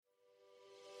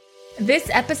This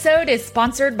episode is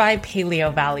sponsored by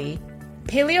Paleo Valley.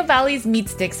 Paleo Valley's meat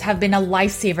sticks have been a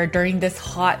lifesaver during this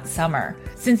hot summer.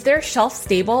 Since they're shelf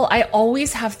stable, I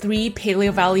always have 3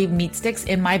 Paleo Valley meat sticks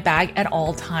in my bag at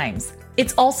all times.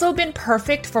 It's also been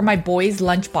perfect for my boys'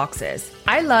 lunch boxes.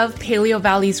 I love Paleo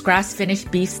Valley's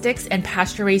grass-finished beef sticks and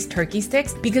pasture-raised turkey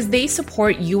sticks because they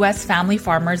support U.S. family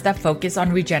farmers that focus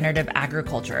on regenerative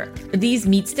agriculture. These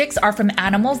meat sticks are from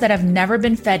animals that have never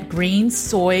been fed grains,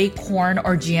 soy, corn,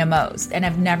 or GMOs, and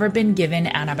have never been given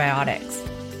antibiotics.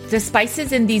 The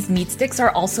spices in these meat sticks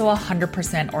are also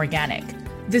 100% organic.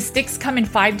 The sticks come in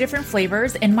 5 different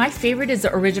flavors, and my favorite is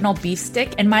the original beef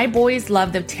stick, and my boys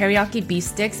love the teriyaki beef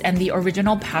sticks and the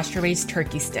original pasture-raised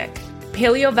turkey stick.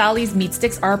 Paleo Valley's meat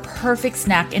sticks are a perfect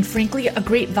snack and frankly a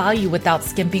great value without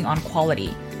skimping on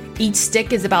quality. Each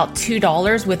stick is about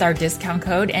 $2 with our discount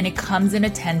code, and it comes in a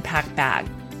 10-pack bag.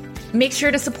 Make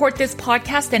sure to support this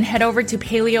podcast and head over to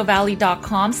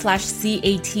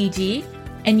paleovalley.com/CATG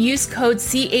and use code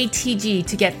CATG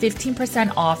to get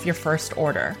 15% off your first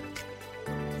order.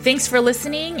 Thanks for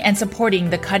listening and supporting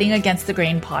the Cutting Against the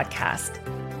Grain podcast.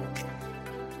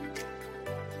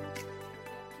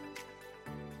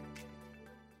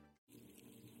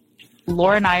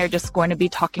 Laura and I are just going to be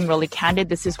talking really candid.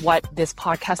 This is what this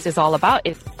podcast is all about.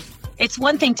 It's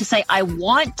one thing to say, I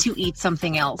want to eat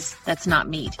something else that's not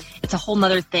meat. It's a whole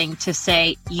nother thing to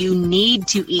say, you need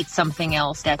to eat something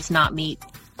else that's not meat.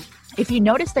 If you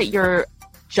notice that you're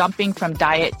jumping from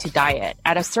diet to diet,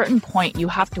 at a certain point, you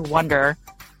have to wonder,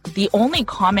 the only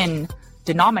common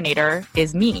denominator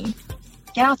is me.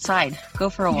 Get outside,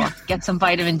 go for a walk, get some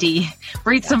vitamin D,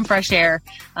 breathe some fresh air,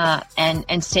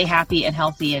 and stay happy and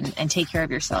healthy and take care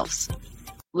of yourselves.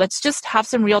 Let's just have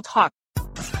some real talk.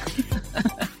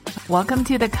 Welcome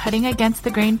to the Cutting Against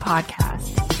the Grain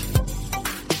podcast.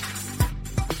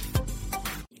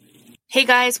 Hey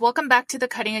guys, welcome back to the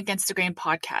Cutting Against the Grain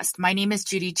podcast. My name is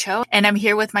Judy Cho, and I'm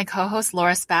here with my co-host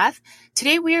Laura Spath.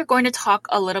 Today we are going to talk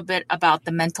a little bit about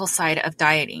the mental side of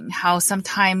dieting, how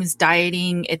sometimes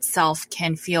dieting itself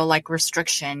can feel like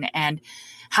restriction, and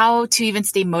how to even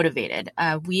stay motivated.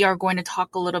 We are going to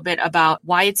talk a little bit about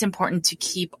why it's important to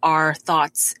keep our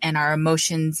thoughts and our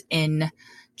emotions in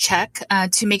check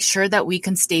to make sure that we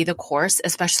can stay the course,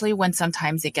 especially when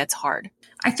sometimes it gets hard.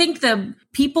 I think the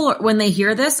people, when they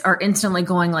hear this, are instantly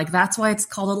going like, that's why it's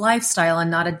called a lifestyle and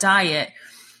not a diet.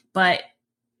 But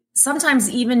sometimes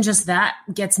even just that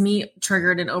gets me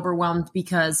triggered and overwhelmed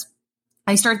because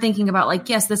I start thinking about like,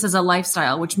 yes, this is a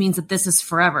lifestyle, which means that this is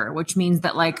forever, which means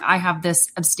that like I have this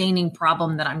abstaining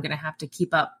problem that I'm going to have to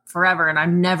keep up forever. And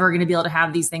I'm never going to be able to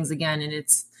have these things again. And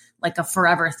it's like a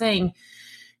forever thing.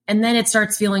 And then it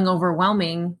starts feeling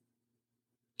overwhelming.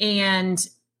 And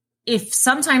if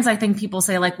sometimes I think people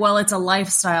say like, well, it's a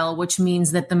lifestyle, which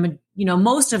means that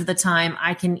most of the time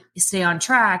I can stay on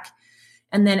track.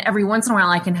 And then every once in a while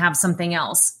I can have something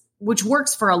else, which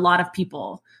works for a lot of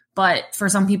people. But for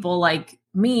some people like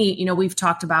me, we've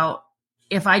talked about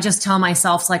if I just tell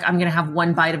myself like, I'm going to have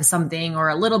one bite of something or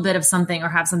a little bit of something or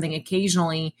have something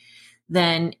occasionally,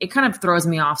 then it kind of throws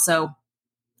me off. So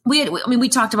we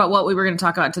talked about what we were going to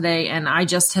talk about today. And I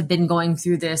just have been going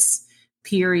through this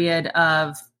period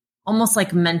of almost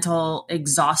like mental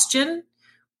exhaustion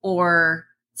or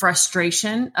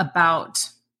frustration about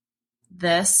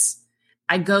this.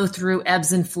 I go through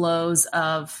ebbs and flows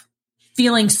of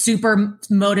feeling super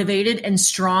motivated and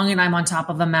strong and I'm on top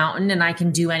of a mountain and I can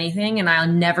do anything and I'll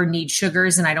never need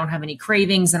sugars and I don't have any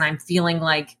cravings and I'm feeling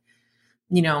like,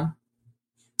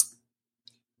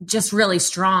 just really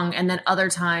strong. And then other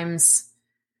times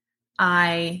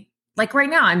like right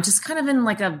now, I'm just kind of in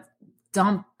like a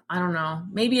dump. I don't know.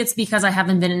 Maybe it's because I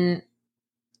haven't been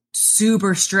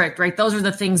super strict, right? Those are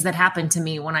the things that happen to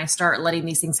me when I start letting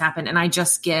these things happen. And I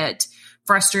just get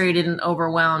frustrated and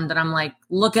overwhelmed. And I'm like,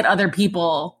 look at other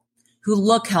people who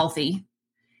look healthy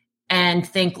and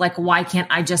think like, why can't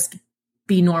I just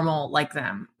be normal like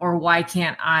them? Or why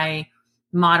can't I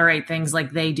moderate things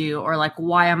like they do? Or like,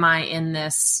 why am I in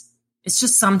this? It's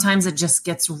just sometimes it just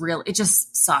gets it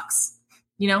just sucks,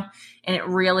 and it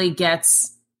really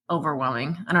gets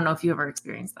overwhelming. I don't know if you ever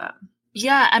experienced that.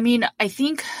 Yeah, I mean, I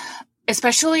think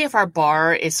especially if our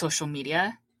bar is social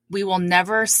media, we will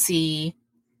never see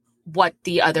what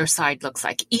the other side looks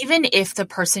like. Even if the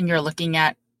person you're looking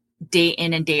at day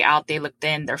in and day out, they look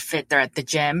thin, they're fit, they're at the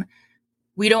gym,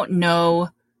 we don't know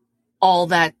all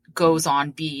that goes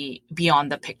on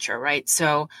beyond the picture, right?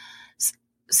 So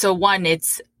one,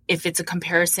 if it's a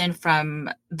comparison from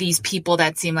these people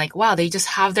that seem like, wow, they just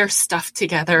have their stuff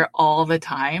together all the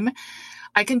time.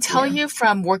 I can tell you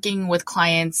from working with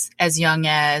clients as young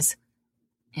as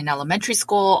in elementary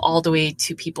school all the way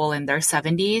to people in their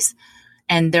 70s.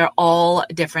 And they're all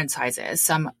different sizes.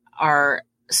 Some are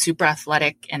super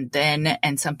athletic and thin,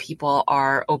 and some people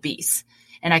are obese.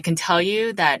 And I can tell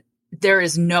you that there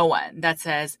is no one that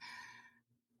says,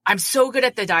 I'm so good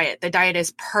at the diet. The diet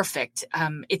is perfect.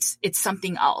 It's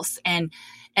something else. And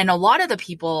a lot of the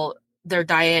people, their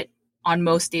diet on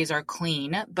most days are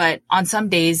clean, but on some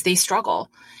days they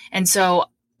struggle. And so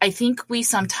I think we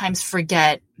sometimes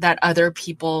forget that other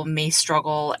people may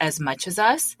struggle as much as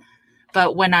us.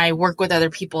 But when I work with other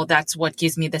people, that's what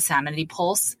gives me the sanity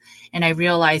pulse. And I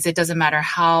realize it doesn't matter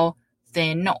how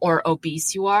thin or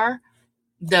obese you are,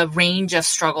 the range of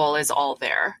struggle is all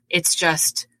there. It's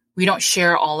just, we don't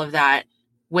share all of that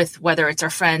with whether it's our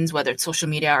friends, whether it's social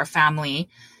media, our family,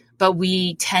 but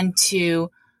we tend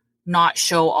to not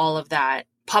show all of that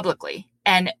publicly.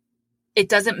 And it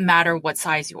doesn't matter what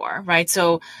size you are, right?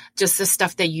 So just the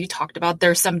stuff that you talked about,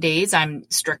 there's some days I'm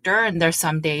stricter and there's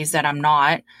some days that I'm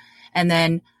not. And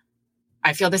then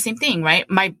I feel the same thing, right?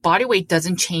 My body weight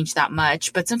doesn't change that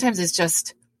much, but sometimes it's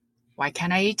just, why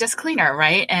can't I eat just cleaner,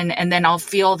 right? And then I'll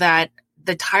feel that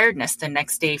the tiredness the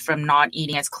next day from not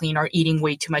eating as clean or eating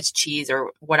way too much cheese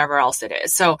or whatever else it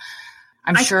is. So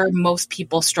I'm sure most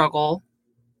people struggle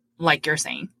like you're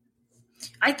saying.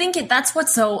 I think that's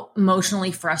what's so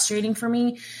emotionally frustrating for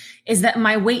me is that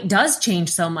my weight does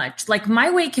change so much. Like my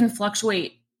weight can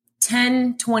fluctuate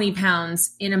 10, 20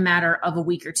 pounds in a matter of a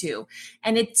week or two.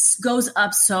 And it goes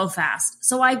up so fast.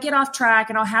 So I get off track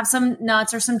and I'll have some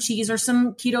nuts or some cheese or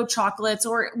some keto chocolates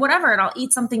or whatever. And I'll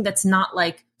eat something that's not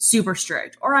like super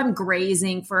strict, or I'm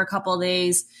grazing for a couple of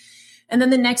days. And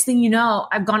then the next thing you know,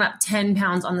 I've gone up 10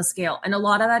 pounds on the scale. And a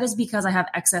lot of that is because I have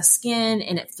excess skin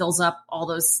and it fills up, all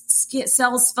those skin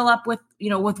cells fill up with,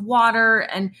 with water.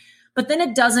 But then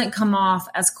it doesn't come off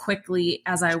as quickly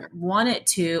as I want it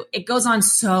to. It goes on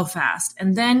so fast.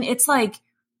 And then it's like,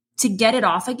 to get it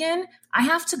off again, I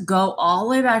have to go all the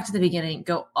way back to the beginning,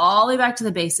 go all the way back to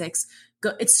the basics.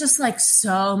 It's just like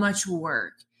so much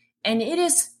work. And it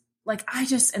is like, I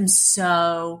just am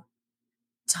so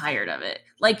tired of it.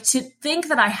 Like to think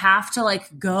that I have to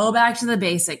like go back to the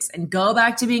basics and go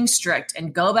back to being strict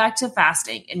and go back to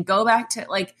fasting and go back to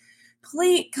like,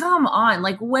 please come on.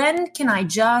 Like when can I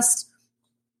just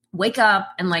wake up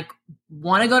and like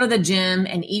want to go to the gym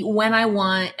and eat when I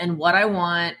want and what I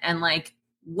want? And like,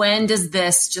 when does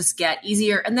this just get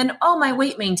easier? And then, oh, my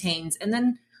weight maintains. And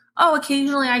then, oh,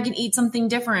 occasionally I can eat something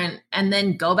different and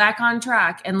then go back on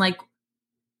track. And like,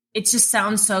 it just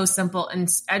sounds so simple. And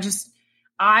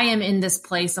I am in this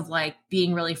place of like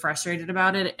being really frustrated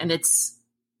about it. And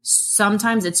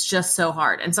sometimes it's just so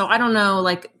hard. And so I don't know,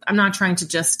 like, I'm not trying to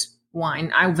just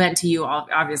whine. I vent to you,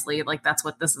 obviously, like that's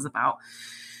what this is about.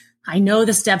 I know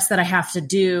the steps that I have to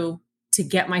do to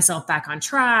get myself back on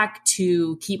track,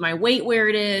 to keep my weight where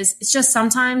it is. It's just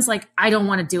sometimes like, I don't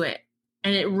want to do it.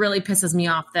 And it really pisses me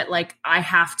off that like, I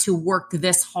have to work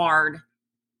this hard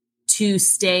to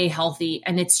stay healthy.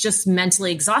 And it's just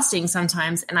mentally exhausting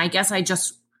sometimes. And I guess I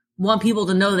just want people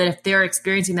to know that if they're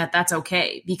experiencing that, that's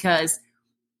okay, because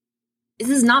this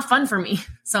is not fun for me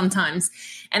sometimes.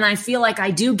 And I feel like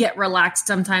I do get relaxed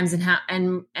sometimes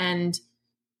and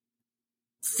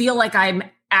feel like I'm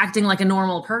acting like a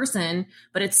normal person,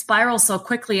 but it spirals so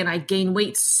quickly and I gain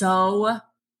weight so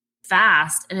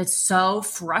fast and it's so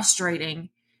frustrating.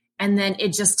 And then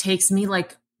it just takes me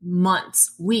like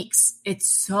months, weeks. It's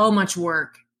so much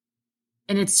work.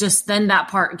 And it's just, then that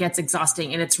part gets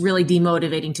exhausting and it's really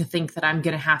demotivating to think that I'm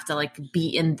going to have to like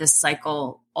be in this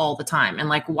cycle all the time. And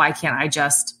like, why can't I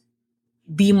just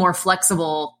be more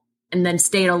flexible and then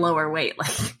stay at a lower weight?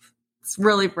 Like, it's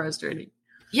really frustrating.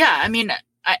 Yeah. I mean,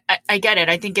 I get it.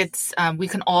 I think it's, we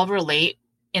can all relate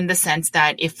in the sense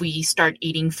that if we start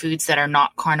eating foods that are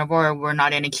not carnivore, or we're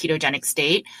not in a ketogenic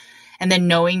state, and then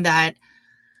knowing that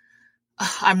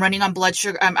I'm running on blood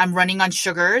sugar, I'm running on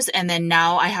sugars, and then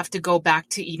now I have to go back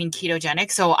to eating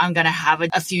ketogenic. So I'm going to have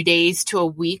a few days to a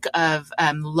week of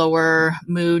lower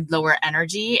mood, lower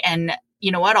energy. And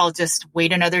you know what? I'll just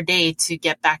wait another day to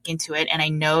get back into it. And I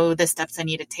know the steps I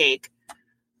need to take,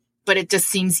 but it just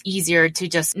seems easier to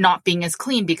just not being as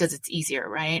clean because it's easier,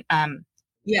 right?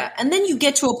 Yeah. And then you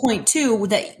get to a point too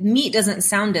that meat doesn't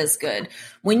sound as good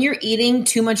when you're eating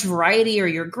too much variety or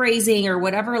you're grazing or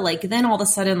whatever. Like then all of a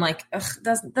sudden, like,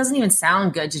 doesn't even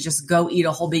sound good to just go eat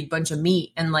a whole big bunch of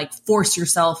meat and like force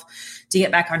yourself to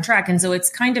get back on track. And so it's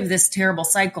kind of this terrible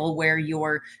cycle where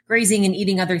you're grazing and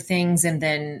eating other things, and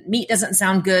then meat doesn't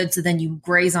sound good. So then you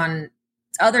graze on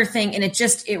other thing. And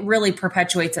it really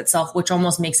perpetuates itself, which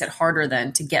almost makes it harder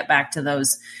then to get back to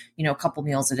those, couple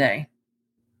meals a day.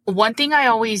 One thing I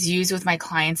always use with my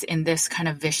clients in this kind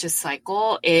of vicious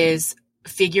cycle is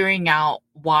figuring out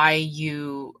why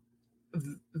you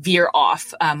veer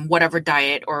off whatever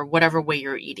diet or whatever way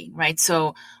you're eating, right?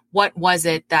 So what was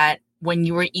it that when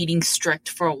you were eating strict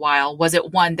for a while, was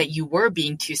it one that you were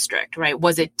being too strict, right?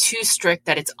 Was it too strict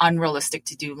that it's unrealistic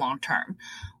to do long term?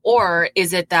 Or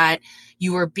is it that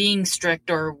you were being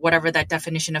strict or whatever that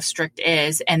definition of strict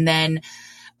is, and then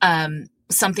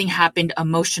something happened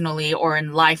emotionally or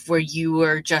in life where you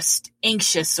were just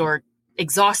anxious or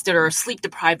exhausted or sleep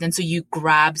deprived, and so you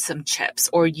grabbed some chips,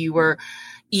 or you were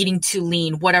eating too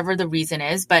lean, whatever the reason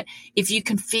is. But if you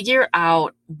can figure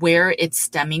out where it's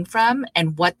stemming from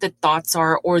and what the thoughts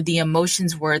are or the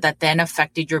emotions were that then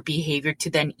affected your behavior to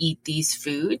then eat these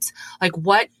foods, like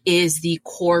what is the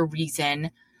core reason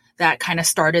that kind of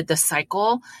started the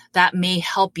cycle, that may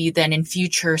help you then in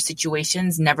future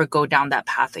situations never go down that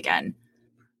path again.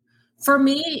 For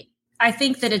me, I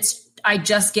think that I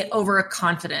just get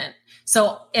overconfident.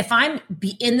 So if I'm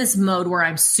in this mode where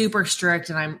I'm super strict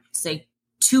and I'm, say,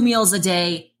 2 meals a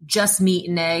day, just meat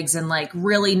and eggs, and like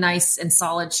really nice and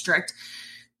solid strict,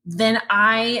 then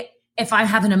if I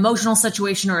have an emotional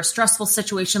situation or a stressful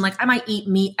situation, like I might eat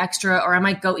meat extra, or I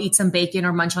might go eat some bacon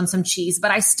or munch on some cheese, but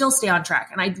I still stay on track.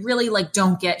 And I really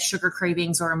don't get sugar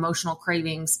cravings or emotional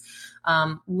cravings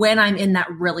when I'm in that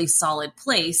really solid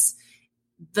place.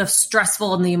 The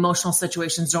stressful and the emotional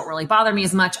situations don't really bother me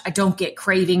as much. I don't get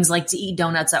cravings like to eat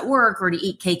donuts at work or to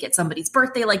eat cake at somebody's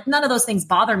birthday. Like none of those things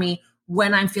bother me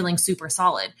when I'm feeling super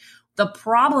solid. The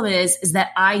problem is that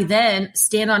I then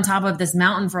stand on top of this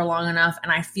mountain for long enough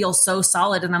and I feel so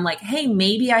solid, and I'm like, hey,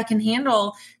 maybe I can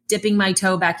handle dipping my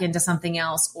toe back into something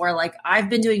else. Or like, I've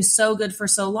been doing so good for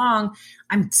so long,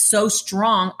 I'm so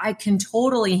strong, I can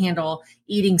totally handle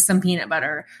eating some peanut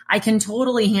butter. I can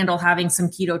totally handle having some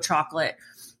keto chocolate.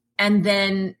 And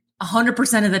then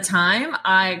 100% of the time,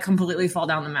 I completely fall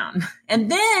down the mountain. And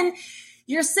then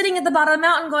you're sitting at the bottom of the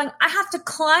mountain going, I have to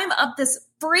climb up this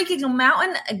freaking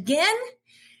mountain again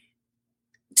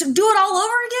to do it all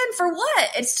over again for what?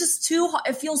 It's just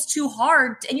it feels too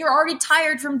hard, and you're already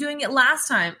tired from doing it last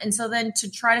time. And so then to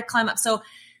try to climb up. So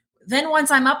then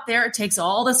once I'm up there, it takes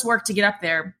all this work to get up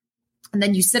there. And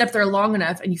then you sit up there long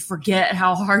enough and you forget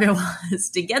how hard it was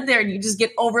to get there, and you just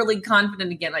get overly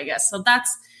confident again, I guess. So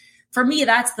for me,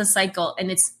 that's the cycle.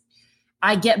 And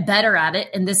I get better at it.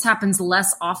 And this happens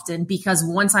less often because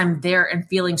once I'm there and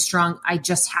feeling strong, I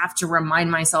just have to remind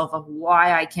myself of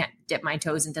why I can't dip my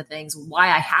toes into things, why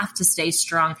I have to stay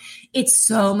strong. It's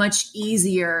so much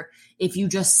easier if you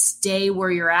just stay where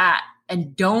you're at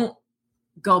and don't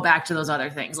go back to those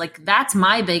other things. Like that's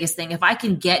my biggest thing. If I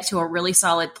can get to a really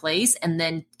solid place and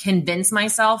then convince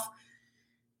myself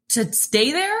to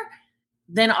stay there,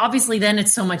 then obviously then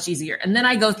it's so much easier. And then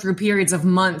I go through periods of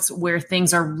months where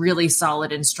things are really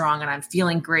solid and strong and I'm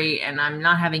feeling great and I'm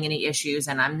not having any issues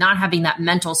and I'm not having that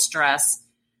mental stress.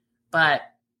 But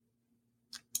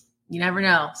you never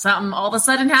know. Something all of a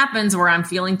sudden happens where I'm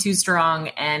feeling too strong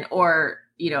or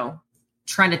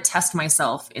trying to test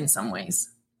myself in some ways.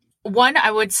 One, I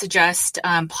would suggest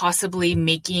possibly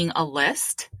making a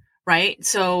list. Right?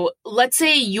 So let's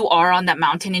say you are on that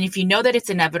mountain, and if you know that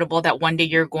it's inevitable that one day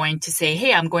you're going to say,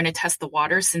 hey, I'm going to test the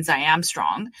water since I am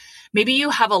strong. Maybe you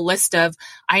have a list of,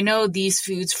 I know these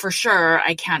foods for sure,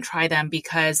 I can't try them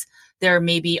because they're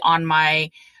maybe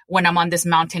when I'm on this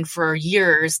mountain for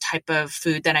years type of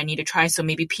food that I need to try. So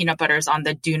maybe peanut butter is on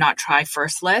the do not try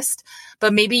first list,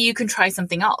 but maybe you can try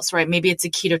something else, right? Maybe it's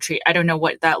a keto treat. I don't know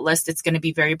what that list, it's going to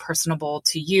be very personable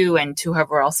to you and to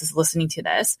whoever else is listening to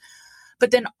this. But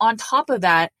then on top of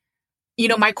that,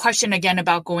 my question again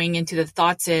about going into the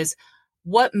thoughts is,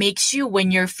 what makes you, when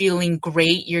you're feeling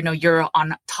great, you're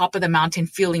on top of the mountain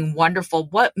feeling wonderful,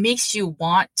 what makes you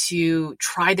want to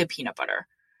try the peanut butter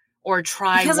or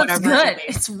try because whatever? It's good.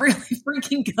 It's really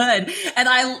freaking good. And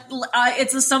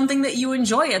it's something that you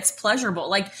enjoy. It's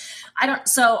pleasurable.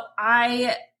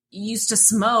 I used to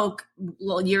smoke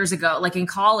years ago, like in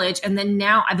college. And then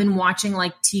now I've been watching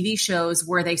like TV shows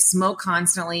where they smoke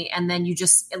constantly. And then you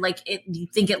just you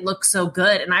think it looks so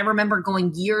good. And I remember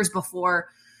going years before,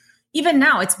 even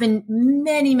now, it's been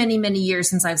many, many, many years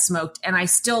since I've smoked. And I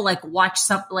still watch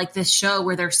something like this show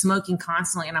where they're smoking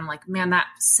constantly. And I'm like, man, that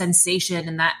sensation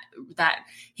and that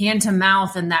hand to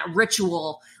mouth and that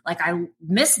ritual, I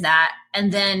miss that.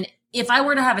 And then if I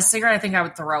were to have a cigarette, I think I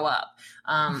would throw up.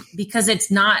 Because it's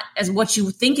not as what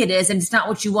you think it is, and it's not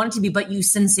what you want it to be, but you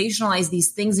sensationalize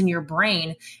these things in your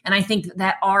brain. And I think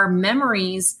that our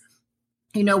memories,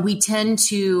 we tend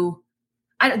to,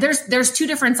 there's two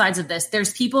different sides of this.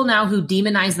 There's people now who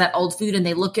demonize that old food, and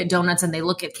they look at donuts and they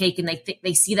look at cake and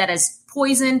they see that as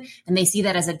poison and they see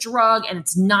that as a drug, and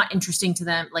it's not interesting to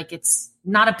them. Like, it's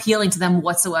not appealing to them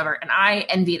whatsoever. And I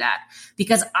envy that,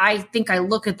 because I think I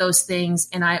look at those things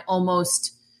and I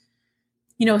almost,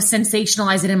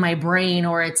 sensationalize it in my brain,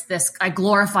 or it's this, I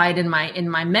glorify it in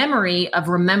my memory of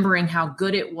remembering how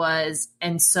good it was.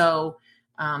 And so,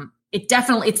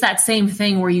 it's that same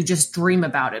thing where you just dream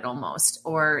about it almost,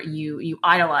 or you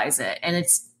idolize it. And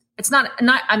it's not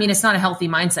a healthy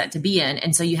mindset to be in.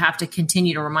 And so you have to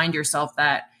continue to remind yourself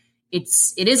that it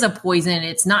is a poison.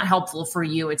 It's not helpful for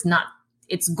you.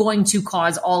 It's going to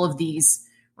cause all of these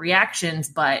reactions,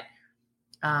 but,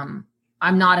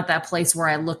 I'm not at that place where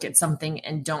I look at something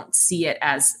and don't see it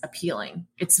as appealing.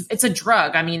 It's a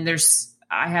drug. I mean,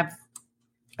 I have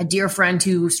a dear friend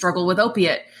who struggled with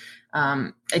opiate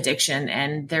addiction,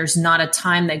 and there's not a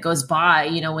time that goes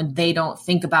by, when they don't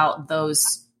think about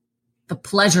the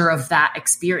pleasure of that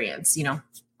experience,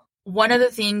 One of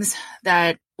the things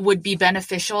that would be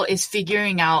beneficial is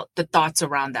figuring out the thoughts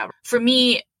around that. For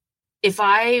me, if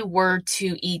I were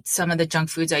to eat some of the junk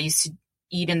foods I used to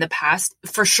eat in the past,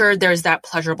 for sure there's that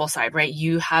pleasurable side, right?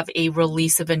 You have a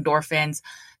release of endorphins.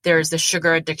 There's the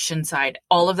sugar addiction side.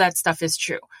 All of that stuff is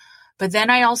true. But then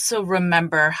I also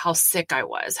remember how sick I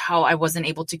was, how I wasn't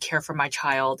able to care for my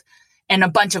child, and a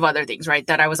bunch of other things, right?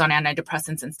 That I was on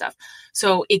antidepressants and stuff.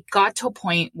 So it got to a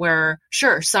point where,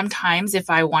 sure, sometimes if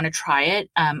I want to try it,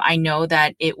 I know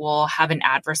that it will have an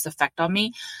adverse effect on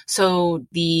me. So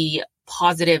the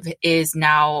positive is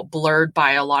now blurred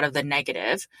by a lot of the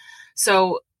negative.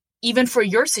 So even for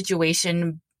your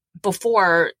situation,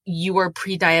 before you were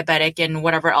pre-diabetic and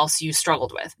whatever else you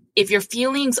struggled with, if your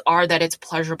feelings are that it's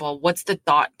pleasurable, what's the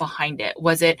thought behind it?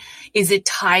 Is it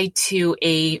tied to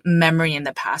a memory in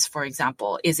the past, for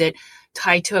example? Is it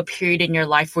tied to a period in your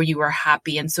life where you were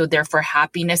happy, and so therefore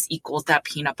happiness equals that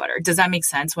peanut butter? Does that make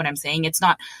sense what I'm saying? It's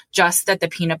not just that the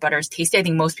peanut butter is tasty. I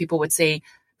think most people would say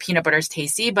peanut butter is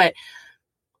tasty, but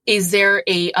is there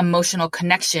a emotional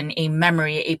connection, a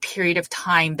memory, a period of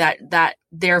time that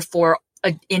therefore,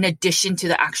 in addition to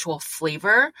the actual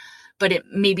flavor, but it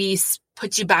maybe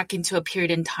puts you back into a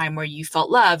period in time where you felt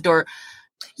loved? Or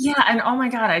yeah. And oh my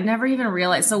God, I never even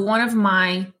realized. So one of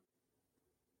my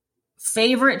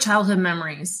favorite childhood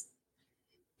memories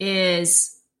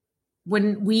is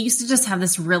when we used to just have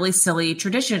this really silly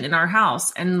tradition in our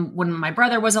house. And when my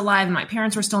brother was alive and my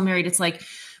parents were still married, it's like,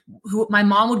 my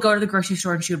mom would go to the grocery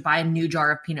store and she would buy a new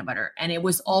jar of peanut butter. And it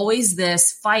was always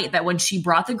this fight that when she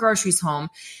brought the groceries home,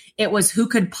 it was who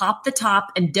could pop the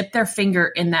top and dip their finger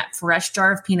in that fresh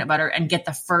jar of peanut butter and get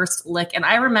the first lick. And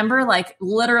I remember like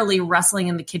literally wrestling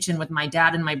in the kitchen with my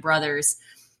dad and my brothers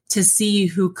to see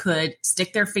who could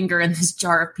stick their finger in this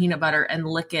jar of peanut butter and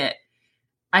lick it.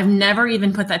 I've never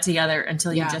even put that together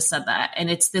until you just said that. And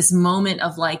it's this moment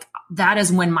of like, that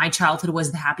is when my childhood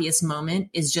was the happiest moment,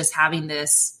 is just having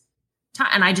this time.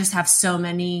 And I just have so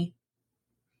many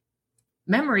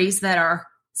memories that are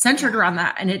centered around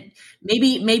that. And it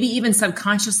maybe even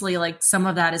subconsciously, like some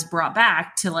of that is brought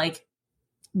back to like,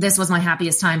 this was my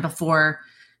happiest time before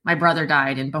my brother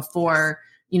died and before,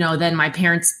 then my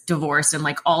parents divorced and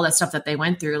like all that stuff that they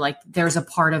went through. Like there's a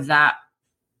part of that.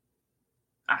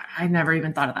 I never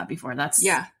even thought of that before. That's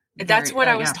what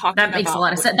I was talking about. That makes a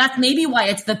lot of sense. That's maybe why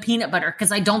it's the peanut butter,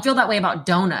 because I don't feel that way about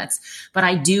donuts, but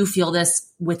I do feel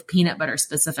this with peanut butter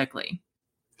specifically.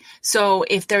 So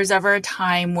if there's ever a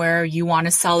time where you want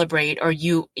to celebrate, or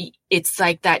it's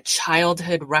like that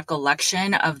childhood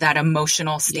recollection of that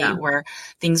emotional state where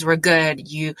things were good,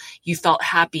 you felt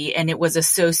happy, and it was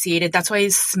associated. That's why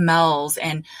smells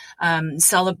and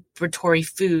celebratory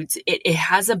foods, it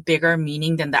has a bigger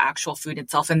meaning than the actual food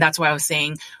itself. And that's why I was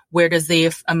saying, where does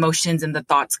the emotions and the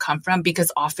thoughts come from?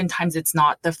 Because oftentimes it's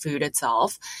not the food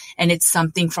itself, and it's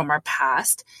something from our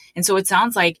past. And so it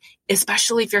sounds like,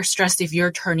 especially if you're stressed, if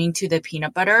you're turning to the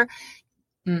peanut butter,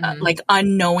 like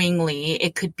unknowingly,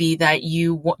 it could be that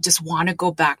you just want to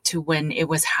go back to when it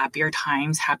was happier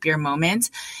times, happier moments.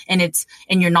 And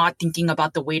you're not thinking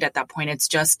about the weight at that point. It's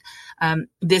just,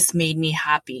 this made me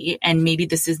happy. And maybe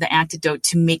this is the antidote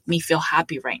to make me feel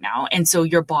happy right now. And so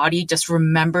your body just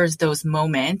remembers those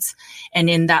moments. And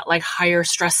in that like higher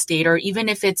stress state, or even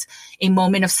if it's a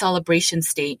moment of celebration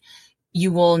state,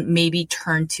 you will maybe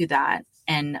turn to that.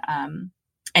 And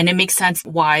it makes sense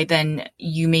why then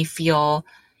you may feel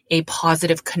a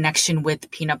positive connection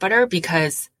with peanut butter,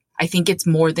 because I think it's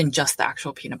more than just the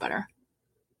actual peanut butter.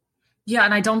 Yeah.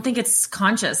 And I don't think it's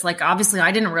conscious. Like, obviously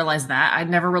I didn't realize that. I'd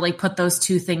never really put those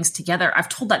two things together. I've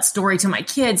told that story to my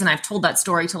kids, and I've told that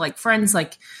story to like friends,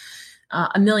 like,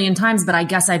 a million times, but I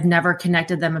guess I've never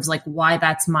connected them as like why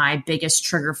that's my biggest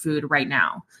trigger food right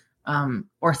now,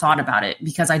 or thought about it,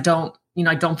 because I don't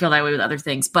feel that way with other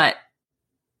things. But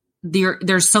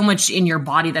there's so much in your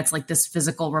body that's like this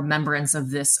physical remembrance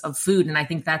of food. And I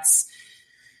think that's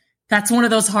one of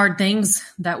those hard things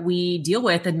that we deal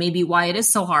with, and maybe why it is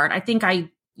so hard. I think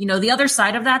the other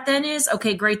side of that then is,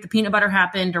 okay, great, the peanut butter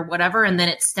happened or whatever. And then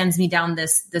it sends me down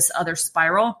this other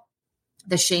spiral.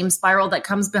 The shame spiral that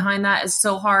comes behind that is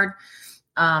so hard.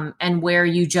 And where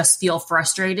you just feel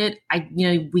frustrated.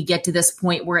 We get to this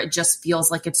point where it just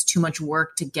feels like it's too much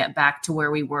work to get back to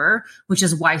where we were, which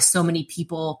is why so many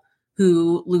people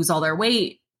who lose all their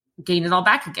weight gain it all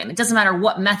back again. It doesn't matter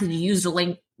what method you use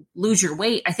to lose your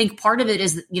weight. I think part of it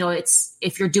is, it's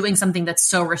if you're doing something that's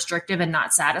so restrictive and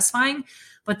not satisfying,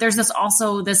 but there's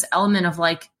also this element of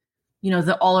like,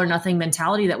 the all or nothing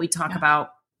mentality that we talk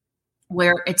about,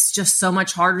 where it's just so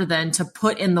much harder than to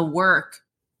put in the work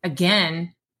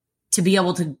again to be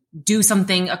able to do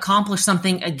something, accomplish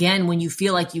something again when you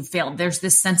feel like you've failed. There's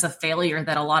this sense of failure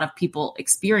that a lot of people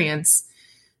experience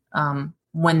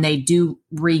when they do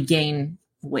regain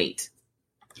weight.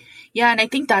 Yeah, and I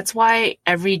think that's why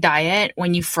every diet,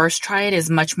 when you first try it, is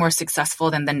much more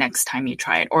successful than the next time you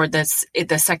try it, or the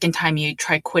second time you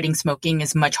try quitting smoking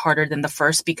is much harder than the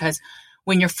first, because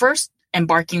when you're first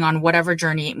embarking on whatever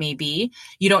journey it may be,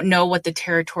 you don't know what the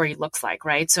territory looks like,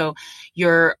 right? So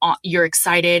you're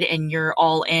excited and you're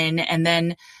all in, and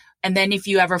then if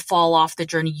you ever fall off the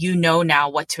journey, now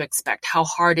what to expect, how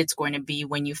hard it's going to be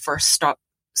when you first stop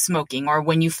smoking or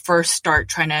when you first start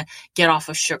trying to get off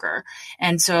of sugar.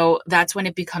 And so that's when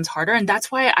it becomes harder. And that's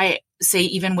why I say,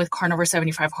 even with Carnivore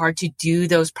 75 Hard, to do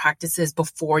those practices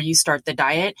before you start the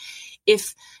diet.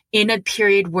 If in a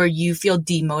period where you feel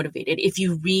demotivated, if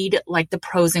you read like the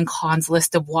pros and cons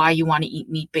list of why you want to eat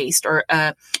meat-based or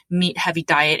a meat-heavy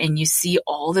diet, and you see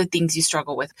all the things you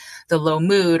struggle with, the low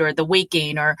mood or the weight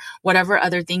gain or whatever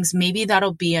other things, maybe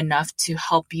that'll be enough to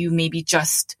help you maybe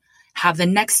just have the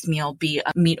next meal be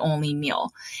a meat-only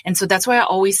meal. And so that's why I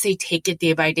always say, take it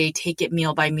day by day, take it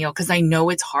meal by meal, because I know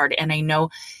it's hard, and I know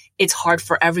it's hard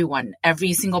for everyone.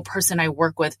 Every single person I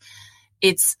work with,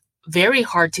 it's very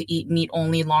hard to eat meat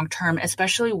only long term,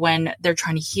 especially when they're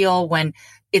trying to heal, when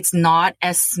it's not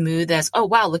as smooth as, oh,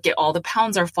 wow, look at all the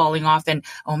pounds are falling off and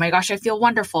oh my gosh, I feel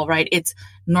wonderful, right? It's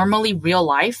normally real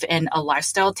life, and a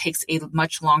lifestyle takes a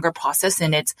much longer process,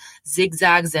 and it's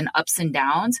zigzags and ups and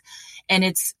downs, and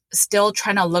it's still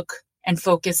trying to look and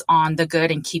focus on the good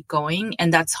and keep going.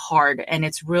 And that's hard. And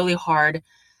it's really hard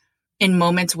in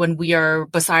moments when we are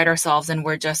beside ourselves and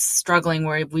we're just struggling,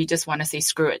 where we just want to say,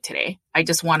 screw it today. I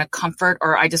just want to comfort,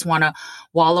 or I just want to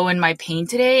wallow in my pain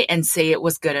today and say it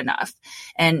was good enough.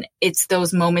 And it's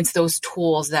those moments, those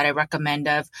tools that I recommend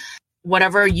of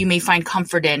whatever you may find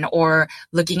comfort in, or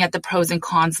looking at the pros and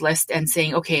cons list and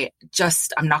saying, okay,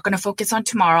 I'm not going to focus on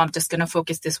tomorrow. I'm just going to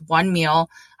focus this one meal.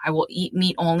 I will eat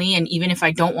meat only. And even if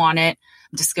I don't want it,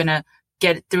 I'm just going to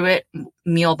get through it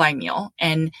meal by meal.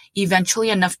 And eventually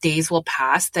enough days will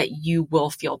pass that you will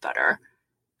feel better.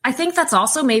 I think that's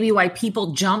also maybe why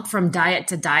people jump from diet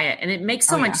to diet. And it makes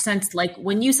so much sense. Like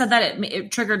when you said that,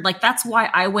 it triggered, like, that's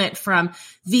why I went from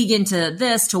vegan to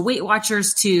this, to Weight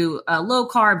Watchers, to low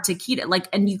carb, to keto, like,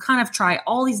 and you kind of try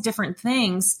all these different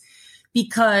things,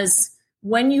 because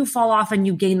when you fall off and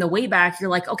you gain the weight back, you're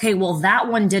like, okay, well, that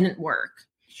one didn't work.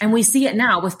 And we see it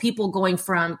now with people going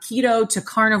from keto to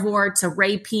carnivore to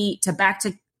repeat to back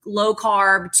to low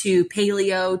carb to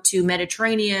paleo to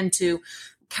Mediterranean to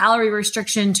calorie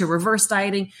restriction to reverse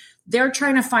dieting. They're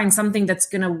trying to find something that's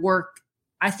going to work.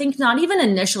 I think not even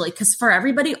initially, because for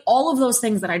everybody, all of those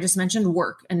things that I just mentioned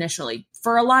work initially.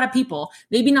 For a lot of people,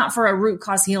 maybe not for a root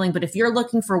cause healing, but if you're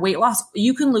looking for weight loss,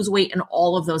 you can lose weight in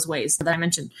all of those ways that I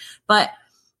mentioned. But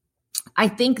I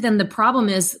think then the problem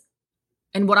is,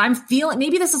 and what I'm feeling,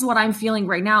 maybe this is what I'm feeling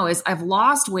right now, is I've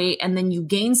lost weight and then you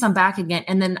gain some back again.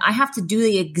 And then I have to do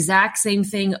the exact same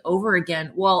thing over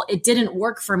again. Well, it didn't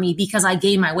work for me because I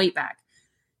gained my weight back.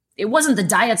 It wasn't the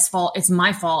diet's fault. It's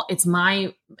my fault. It's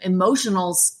my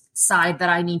emotional side that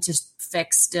I need to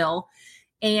fix still.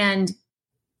 And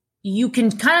you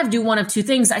can kind of do one of two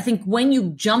things. I think when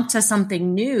you jump to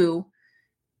something new,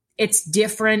 it's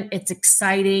different. It's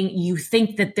exciting. You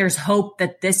think that there's hope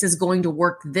that this is going to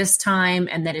work this time,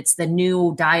 and that it's the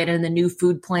new diet and the new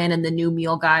food plan and the new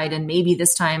meal guide. And maybe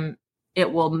this time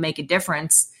it will make a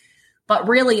difference. But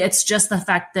really, it's just the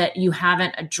fact that you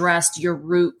haven't addressed your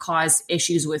root cause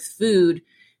issues with food,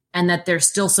 and that there's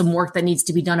still some work that needs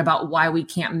to be done about why we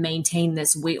can't maintain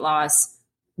this weight loss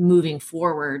moving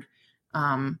forward.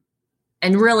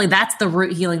 And really, that's the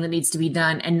root healing that needs to be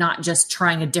done, and not just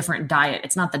trying a different diet.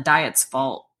 It's not the diet's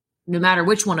fault, no matter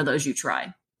which one of those you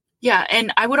try. Yeah.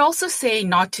 And I would also say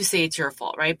not to say it's your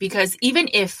fault, right? Because even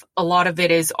if a lot of it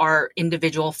is our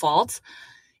individual faults,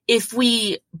 if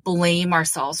we blame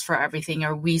ourselves for everything,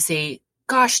 or we say,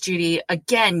 gosh, Judy,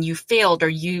 again, you failed, or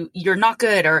you're not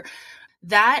good, or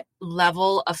that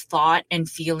level of thought and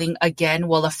feeling again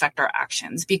will affect our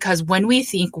actions. Because when we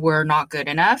think we're not good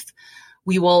enough,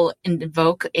 we will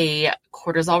invoke a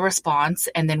cortisol response,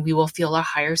 and then we will feel a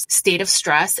higher state of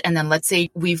stress. And then let's say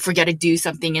we forget to do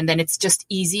something, and then it's just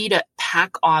easy to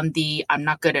pack on the I'm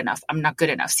not good enough. I'm not good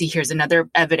enough. See, here's another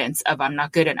evidence of I'm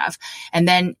not good enough. And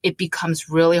then it becomes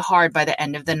really hard by the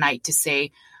end of the night to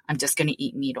say, I'm just going to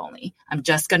eat meat only. I'm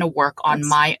just going to work on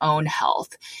my own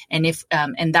health. And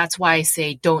and that's why I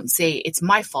say, don't say it's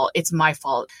my fault. It's my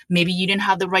fault. Maybe you didn't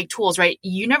have the right tools, right?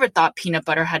 You never thought peanut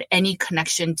butter had any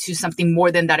connection to something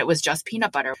more than that it was just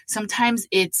peanut butter. Sometimes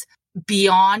it's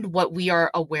beyond what we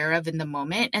are aware of in the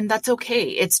moment. And that's okay.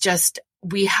 It's just,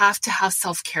 we have to have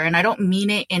self-care. And I don't mean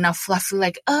it in a fluffy,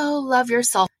 like, oh, love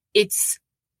yourself. It's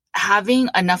having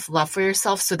enough love for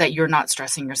yourself so that you're not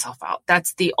stressing yourself out.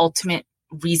 That's the ultimate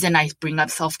reason I bring up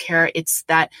self-care. It's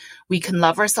that we can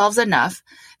love ourselves enough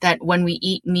that when we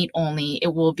eat meat only,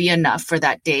 it will be enough for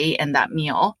that day and that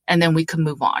meal, and then we can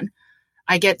move on.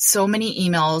 I get so many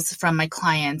emails from my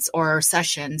clients or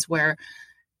sessions where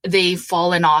they've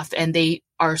fallen off and they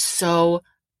are so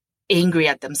angry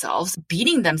at themselves,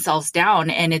 beating themselves down.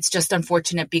 And it's just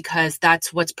unfortunate because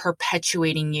that's what's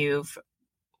perpetuating you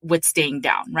with staying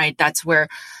down, right? That's where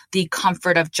the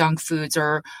comfort of junk foods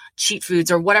or cheat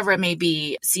foods or whatever it may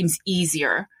be seems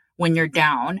easier when you're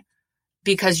down,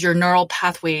 because your neural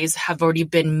pathways have already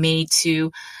been made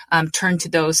to turn to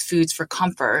those foods for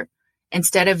comfort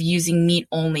instead of using meat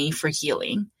only for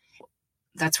healing.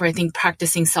 That's where I think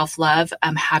practicing self-love,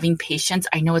 having patience.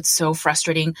 I know it's so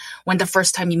frustrating when the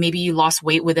first time you lost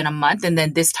weight within a month, and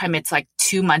then this time it's like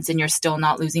 2 months and you're still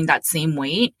not losing that same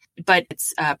weight. But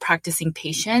it's practicing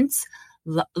patience,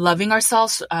 loving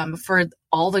ourselves for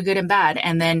all the good and bad,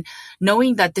 and then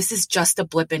knowing that this is just a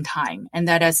blip in time, and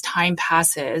that as time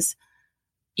passes,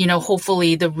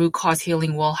 hopefully the root cause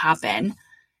healing will happen,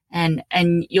 and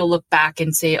you'll look back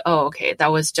and say, oh, okay,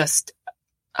 that was just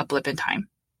a blip in time.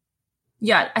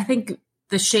 Yeah, I think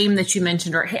the shame that you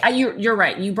mentioned, or you're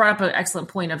right. You brought up an excellent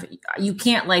point of you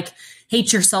can't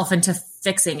hate yourself into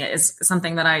fixing it, is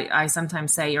something that I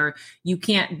sometimes say, or you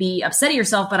can't be upset at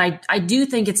yourself. But I do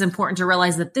think it's important to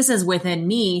realize that this is within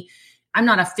me. I'm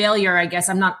not a failure, I guess.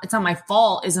 It's not my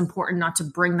fault. Is important not to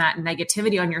bring that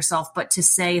negativity on yourself, but to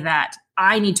say that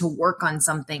I need to work on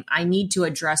something. I need to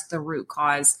address the root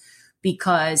cause,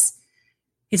 because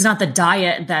it's not the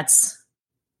diet that's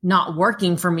not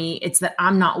working for me. It's that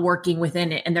I'm not working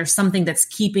within it. And there's something that's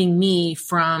keeping me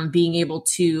from being able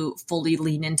to fully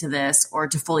lean into this or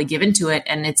to fully give into it.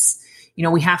 And it's,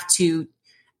 we have to,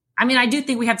 I do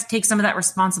think we have to take some of that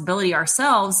responsibility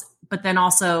ourselves, but then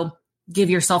also give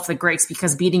yourself the grace,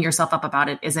 because beating yourself up about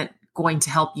it isn't going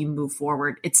to help you move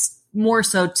forward. It's more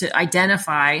so to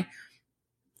identify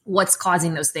what's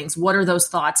causing those things. What are those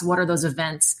thoughts? What are those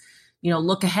events?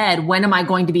 Look ahead. When am I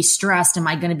going to be stressed? Am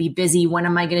I going to be busy? When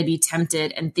am I going to be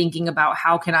tempted? And thinking about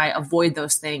how can I avoid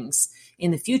those things in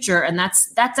the future. And that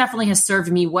definitely has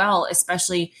served me well,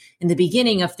 especially in the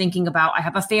beginning of thinking about, I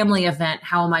have a family event.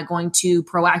 How am I going to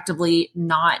proactively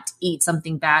not eat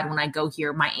something bad when I go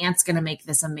here? My aunt's going to make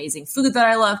this amazing food that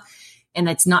I love, and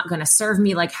it's not going to serve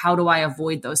me. How do I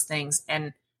avoid those things?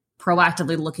 And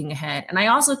proactively looking ahead. And I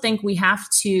also think we have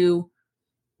to,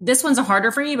 this one's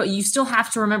harder for me, but you still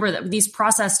have to remember that these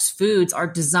processed foods are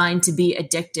designed to be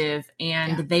addictive,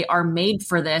 and they are made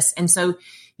for this. And so,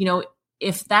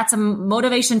 if that's a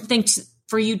motivation thing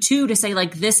for you too, to say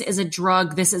this is a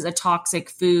drug, this is a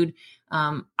toxic food.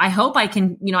 I hope I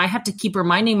can, I have to keep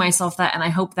reminding myself that, and I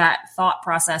hope that thought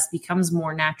process becomes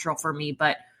more natural for me,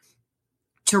 but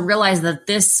to realize that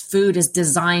this food is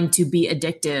designed to be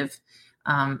addictive.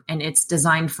 And it's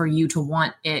designed for you to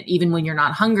want it even when you're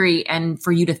not hungry, and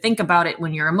for you to think about it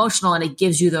when you're emotional, and it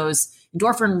gives you those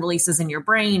endorphin releases in your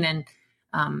brain.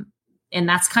 And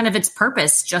that's kind of its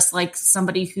purpose, just like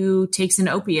somebody who takes an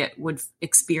opiate would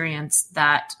experience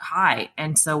that high.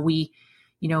 And so we,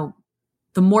 the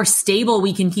more stable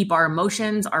we can keep our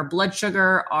emotions, our blood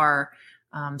sugar, our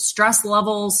stress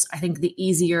levels, I think the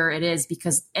easier it is,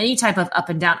 because any type of up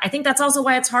and down, I think that's also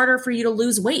why it's harder for you to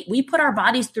lose weight. We put our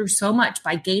bodies through so much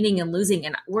by gaining and losing.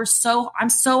 And I'm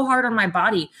so hard on my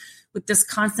body with this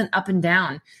constant up and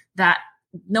down that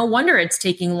no wonder it's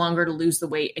taking longer to lose the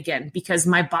weight again, because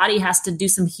my body has to do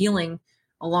some healing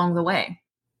along the way.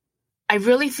 I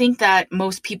really think that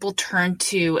most people turn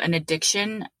to an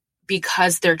addiction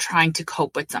because they're trying to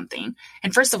cope with something.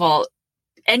 And first of all,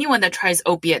 anyone that tries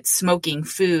opiates, smoking,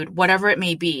 food, whatever it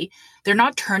may be, they're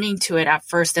not turning to it at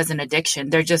first as an addiction.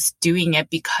 They're just doing it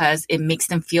because it makes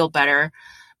them feel better,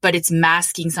 but it's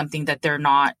masking something that they're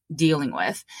not dealing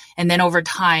with. And then over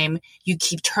time, you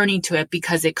keep turning to it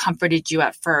because it comforted you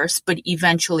at first, but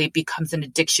eventually it becomes an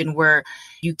addiction where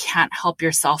you can't help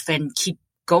yourself and keep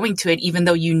going to it, even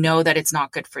though you know that it's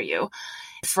not good for you.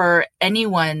 For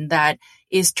anyone that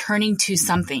is turning to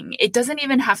something, it doesn't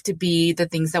even have to be the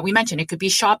things that we mentioned. It could be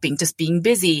shopping, just being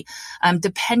busy,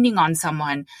 depending on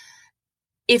someone.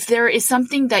 If there is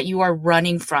something that you are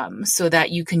running from so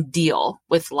that you can deal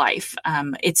with life,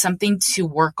 it's something to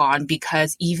work on,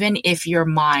 because even if your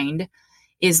mind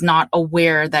is not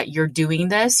aware that you're doing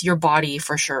this, your body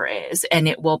for sure is, and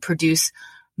it will produce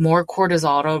more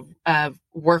cortisol to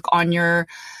work on your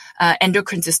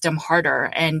endocrine system harder,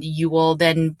 and you will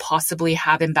then possibly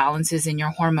have imbalances in your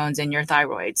hormones and your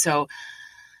thyroid. So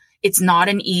it's not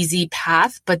an easy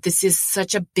path, but this is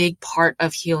such a big part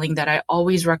of healing that I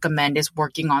always recommend is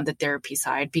working on the therapy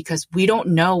side, because we don't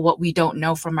know what we don't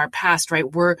know from our past,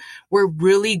 right? We're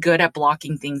really good at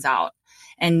blocking things out.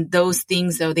 And those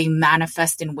things, though, they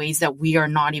manifest in ways that we are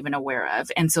not even aware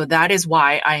of. And so that is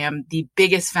why I am the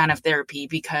biggest fan of therapy,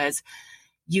 because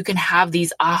you can have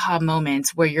these aha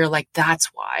moments where you're like, that's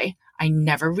why I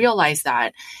never realized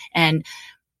that. And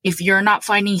if you're not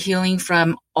finding healing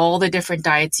from all the different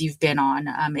diets you've been on,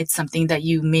 it's something that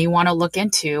you may want to look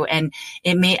into. And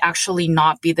it may actually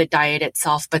not be the diet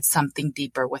itself, but something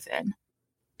deeper within.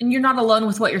 And you're not alone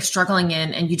with what you're struggling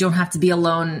in, and you don't have to be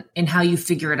alone in how you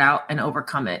figure it out and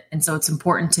overcome it. And so it's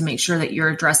important to make sure that you're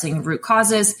addressing root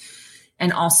causes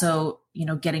and also,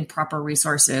 getting proper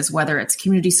resources, whether it's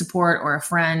community support or a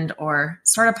friend, or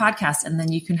start a podcast, and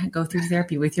then you can go through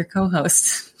therapy with your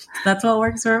co-host. That's what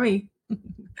works for me.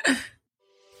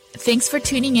 Thanks for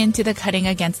tuning in to the Cutting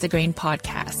Against the Grain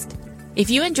podcast. If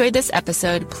you enjoyed this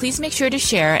episode, please make sure to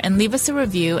share and leave us a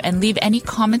review, and leave any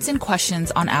comments and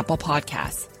questions on Apple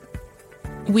Podcasts.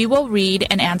 We will read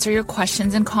and answer your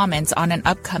questions and comments on an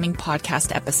upcoming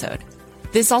podcast episode.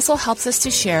 This also helps us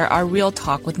to share our real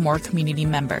talk with more community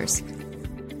members.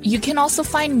 You can also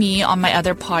find me on my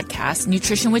other podcast,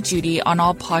 Nutrition with Judy, on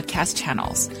all podcast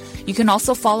channels. You can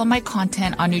also follow my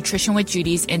content on Nutrition with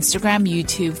Judy's Instagram,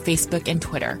 YouTube, Facebook, and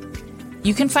Twitter.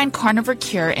 You can find Carnivore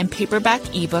Cure in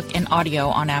paperback, ebook, and audio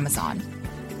on Amazon.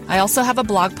 I also have a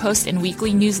blog post and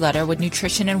weekly newsletter with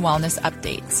nutrition and wellness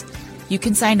updates. You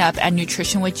can sign up at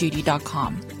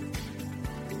nutritionwithjudy.com.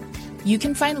 You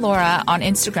can find Laura on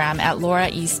Instagram at Laura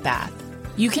E. Spath.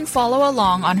 You can follow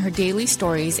along on her daily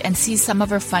stories and see some of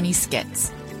her funny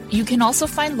skits. You can also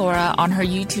find Laura on her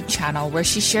YouTube channel, where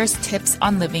she shares tips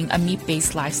on living a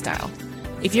meat-based lifestyle.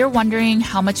 If you're wondering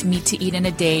how much meat to eat in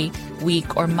a day,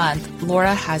 week, or month,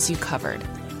 Laura has you covered.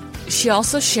 She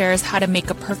also shares how to make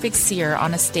a perfect sear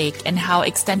on a steak and how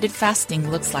extended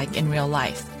fasting looks like in real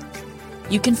life.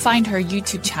 You can find her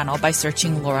YouTube channel by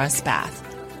searching Laura Spath.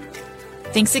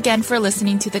 Thanks again for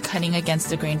listening to the Cutting Against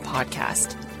the Grain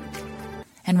podcast.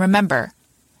 And remember,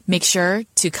 make sure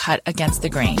to cut against the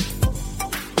grain.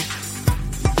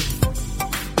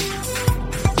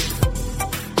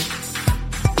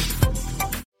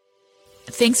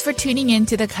 Thanks for tuning in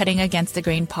to the Cutting Against the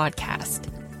Grain podcast.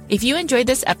 If you enjoyed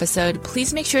this episode,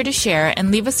 please make sure to share and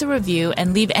leave us a review,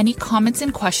 and leave any comments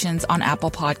and questions on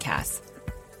Apple Podcasts.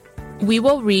 We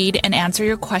will read and answer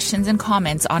your questions and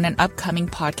comments on an upcoming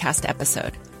podcast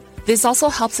episode. This also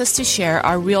helps us to share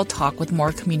our real talk with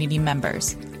more community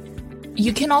members.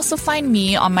 You can also find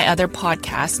me on my other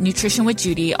podcast, Nutrition with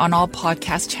Judy, on all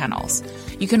podcast channels.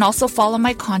 You can also follow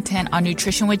my content on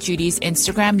Nutrition with Judy's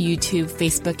Instagram, YouTube,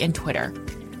 Facebook, and Twitter.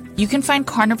 You can find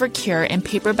Carnivore Cure in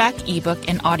paperback, ebook,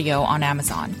 and audio on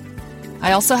Amazon.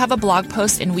 I also have a blog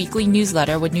post and weekly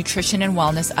newsletter with nutrition and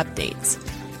wellness updates.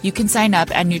 You can sign up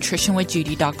at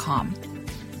nutritionwithjudy.com.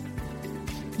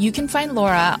 You can find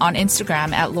Laura on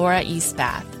Instagram at Laura E.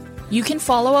 Spath. You can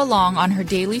follow along on her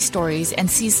daily stories and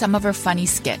see some of her funny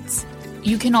skits.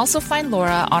 You can also find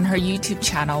Laura on her YouTube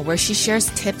channel, where she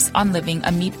shares tips on living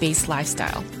a meat-based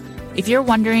lifestyle. If you're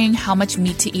wondering how much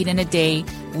meat to eat in a day,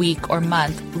 week, or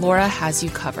month, Laura has you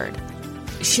covered.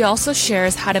 She also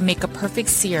shares how to make a perfect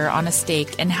sear on a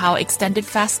steak and how extended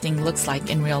fasting looks like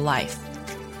in real life.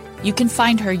 You can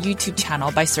find her YouTube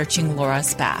channel by searching Laura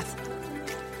Spath.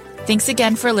 Thanks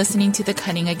again for listening to the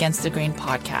Cutting Against the Grain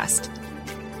podcast.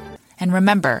 And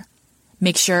remember,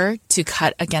 make sure to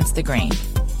cut against the grain.